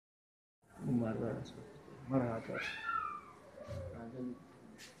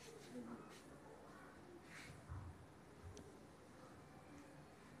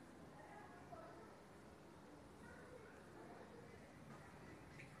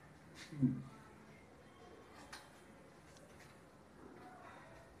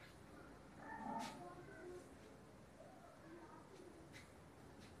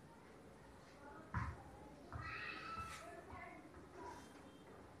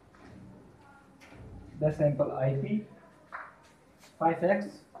The sample IP 5x,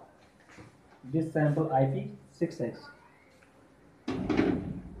 this sample IP 6x.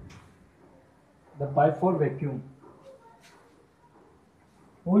 The pipe for vacuum,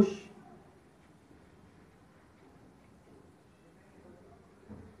 push,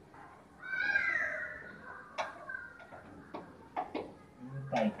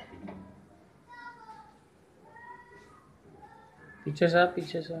 tight. पीछे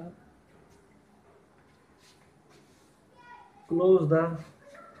साहब Close the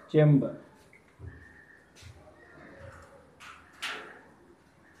chamber.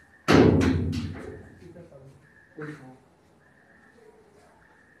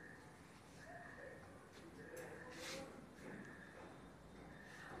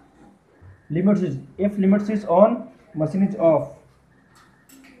 Limit switch. If limit switch on, machine is off.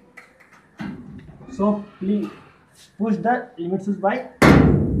 So please push the limit switch by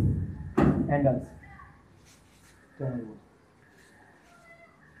handles.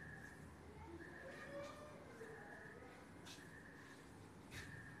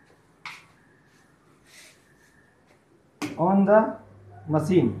 On the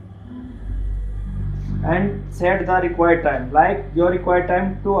machine and set the required time, like your required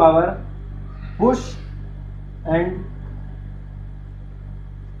time 2 hours. Push and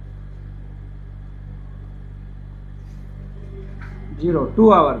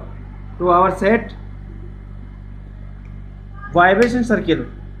 2 hours. 2 hours set. Vibration circle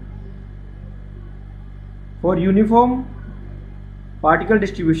for uniform particle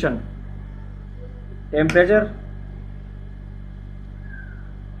distribution. Temperature,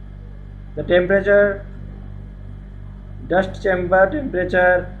 the temperature, dust chamber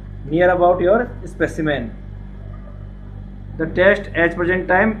temperature near about your specimen. The test as present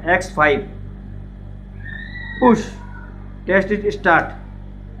time x5. Push, test it start.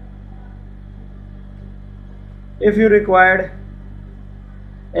 If you required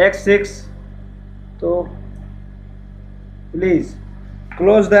x6, so please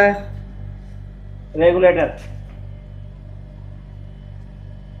close the regulator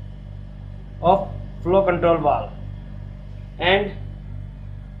of flow control valve and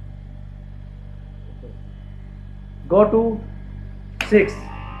go to 6.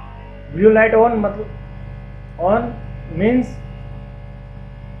 Blue light on means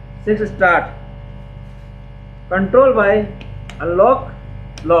 6 start. Control by unlock,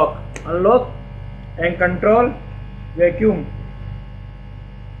 lock, unlock and control vacuum.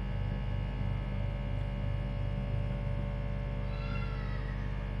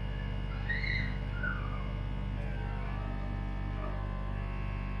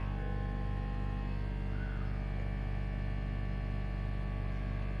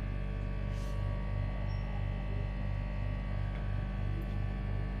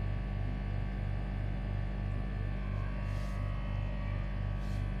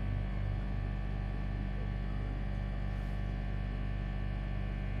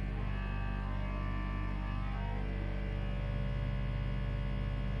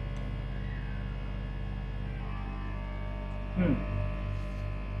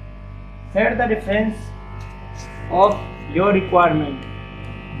 Set the difference of your requirement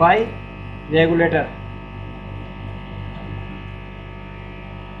by regulator.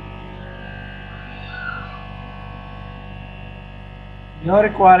 Your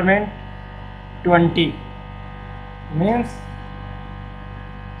requirement 20 means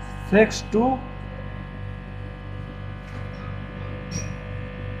 6 to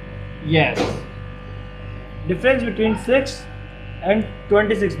yes. Difference between 6 and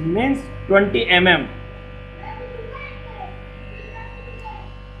 26 means 20 mm.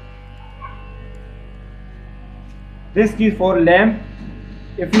 This is for lamp.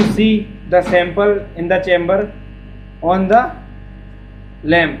 If you see the sample in the chamber on the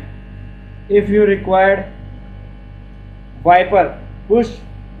lamp, if you required wiper, push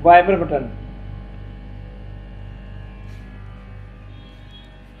wiper button.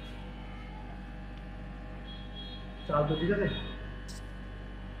 चाल तो ठीक है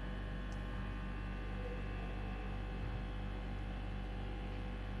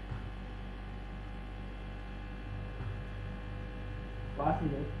पास ही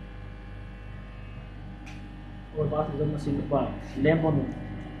है और बात एकदम machine lamp on,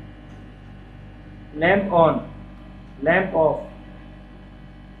 lamp on, lamp of,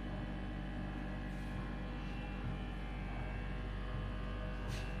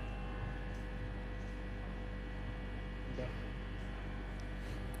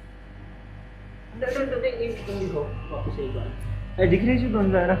 तुम लिखो वापस एक बार। दिख रही है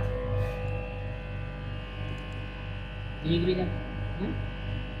कौन सा है? देख लीजिए,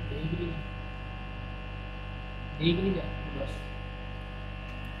 देख लीजिए, देख लीजिए बस।